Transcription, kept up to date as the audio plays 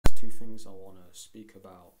things I want to speak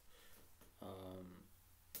about.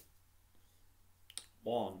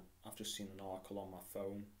 One, I've just seen an article on my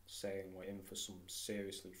phone saying we're in for some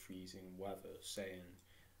seriously freezing weather, saying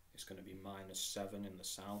it's going to be -7 in the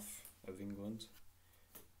south of England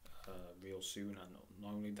real soon, and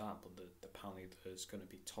not only that, but apparently there's going to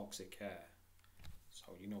be toxic air.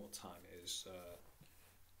 So you know what time it is.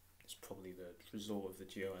 It's probably the result of the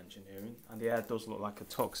geoengineering, and the air does look like a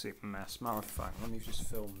toxic mess. Matter of fact, let me just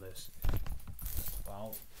film this.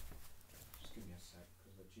 About, just give me a sec,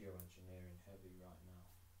 because the geoengineering heavy right now.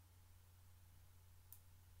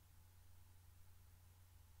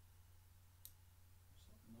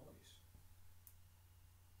 What's that noise?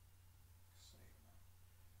 Save that.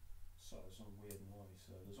 So there's some weird noise.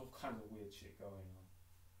 There's all kinds of weird shit going on.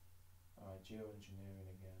 Alright, geoengineering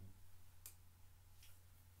again.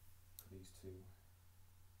 These two,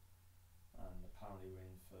 and apparently we're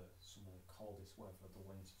in for some of the coldest weather of the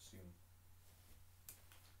winter soon.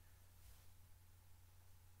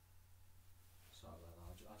 Sorry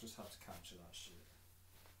about that, I just have to capture that shit.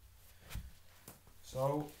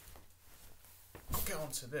 So, I'll get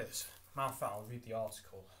on to this. Matter of fact, I'll read the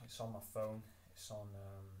article. It's on my phone. It's on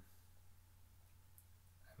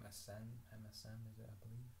MSN is it, I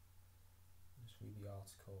believe. I'll just read the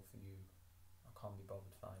article for you. I can't be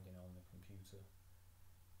bothered finding it on the computer.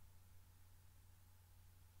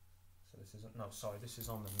 So this isn't, no, sorry, this is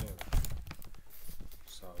on the Mirror.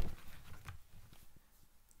 So,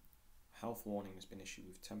 health warning has been issued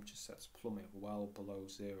with temperature sets plummet well below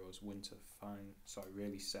zero as winter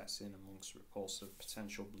really sets in amongst reports of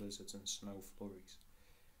potential blizzards and snow flurries.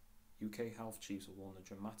 UK health chiefs have warned the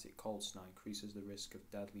dramatic cold snap increases the risk of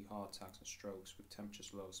deadly heart attacks and strokes, with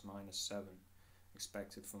temperatures low as -7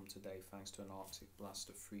 expected from today thanks to an Arctic blast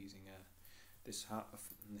of freezing air.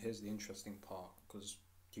 Here's the interesting part, because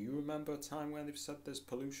do you remember a time when they've said there's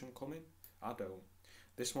pollution coming? I don't.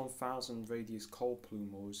 This 1,000 radius cold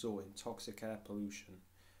plume will result in toxic air pollution,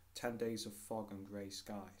 10 days of fog and grey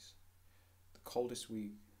skies. The coldest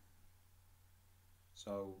week.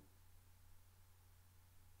 So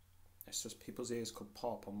it says people's ears could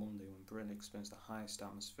pop on Monday when Britain experienced the highest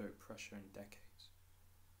atmospheric pressure in decades.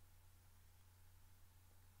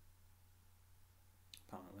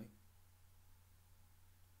 Apparently.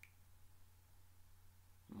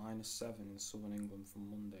 -7 in southern England from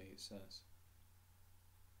Monday, it says.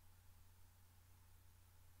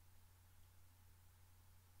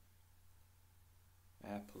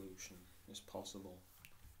 Air pollution is possible.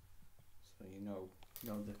 So you know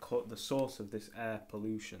the source of this air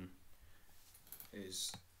pollution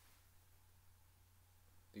is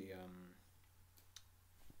the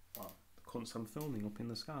cunts I'm filming up in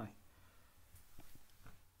the sky.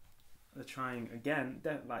 They're trying again,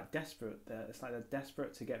 like desperate. It's like they're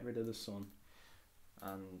desperate to get rid of the sun,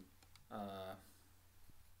 and they're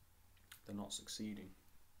not succeeding.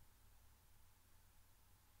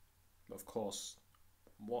 But of course,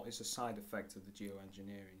 what is a side effect of the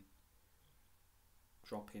geoengineering?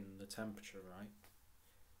 Dropping the temperature, right?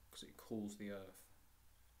 Because it cools the earth.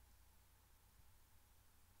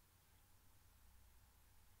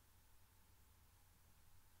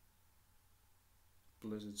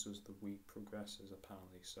 Blizzards as the week progresses,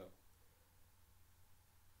 apparently. So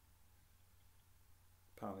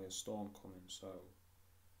apparently a storm coming, so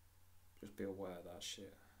just be aware of that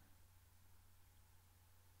shit.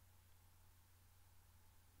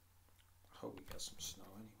 I hope we get some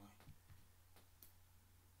snow anyway.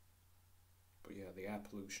 But yeah, the air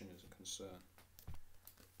pollution is a concern.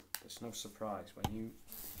 It's no surprise when you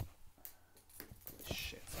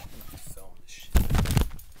shit, I'm gonna have to film this shit.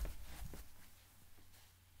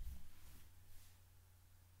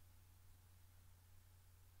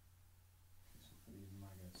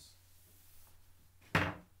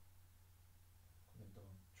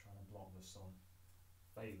 Sun,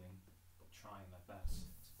 failing, but trying their best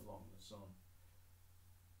to block the sun.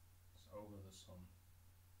 It's over the sun.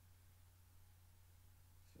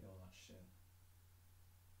 See all that shit.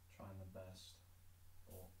 Trying their best,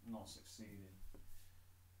 but not succeeding.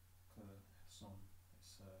 Because the sun,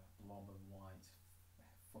 it's a blob of white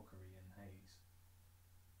fuckery and haze.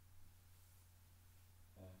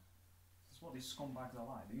 This is what these scumbags are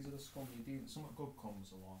like. These are the scum you deal. Something good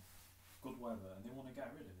comes along, good weather, and they want to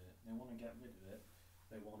get rid of it. They want to get rid of it,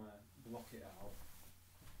 they want to block it out,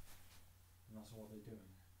 and that's what they're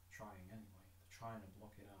doing, trying anyway, they're trying to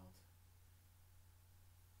block it out.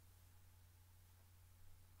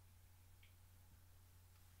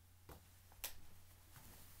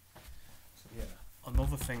 So yeah,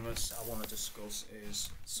 another thing that I want to discuss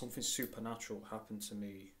is something supernatural happened to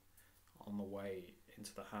me on the way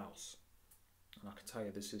into the house. And I can tell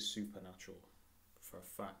you this is supernatural for a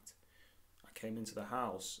fact. I came into the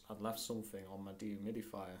house, I'd left something on my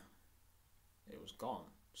dehumidifier, it was gone.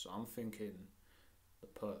 So I'm thinking the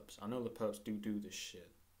perps. I know the perps do this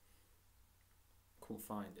shit. Couldn't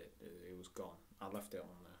find it. It was gone. I left it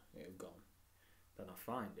on there. It was gone. Then I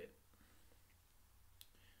find it.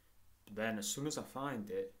 But then as soon as I find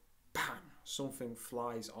it, bang! Something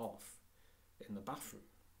flies off in the bathroom.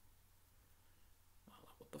 I'm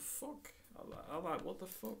like, what the fuck? I'm like, what the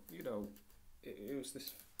fuck? You know, it was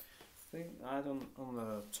this thing I had on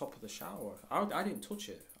the top of the shower. I didn't touch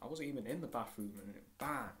it. I wasn't even in the bathroom, and it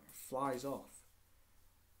bang flies off.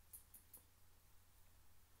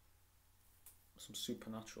 Some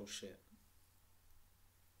supernatural shit.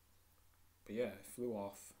 But yeah, it flew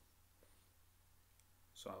off.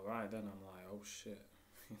 So right then I'm like, oh shit,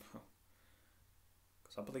 you know,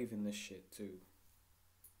 because I believe in this shit too.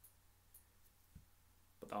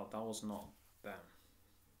 But that was not them.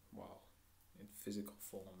 Well, in physical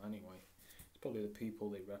form anyway. It's probably the people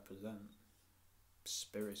they represent,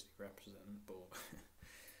 spirits they represent, but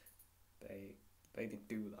they didn't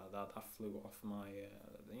do that. That flew off my,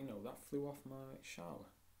 that flew off my shower.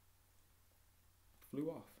 Flew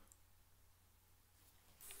off.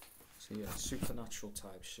 So yeah, supernatural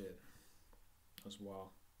type shit as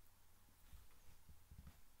well.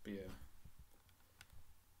 But yeah,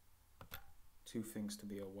 2 things to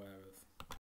be aware of.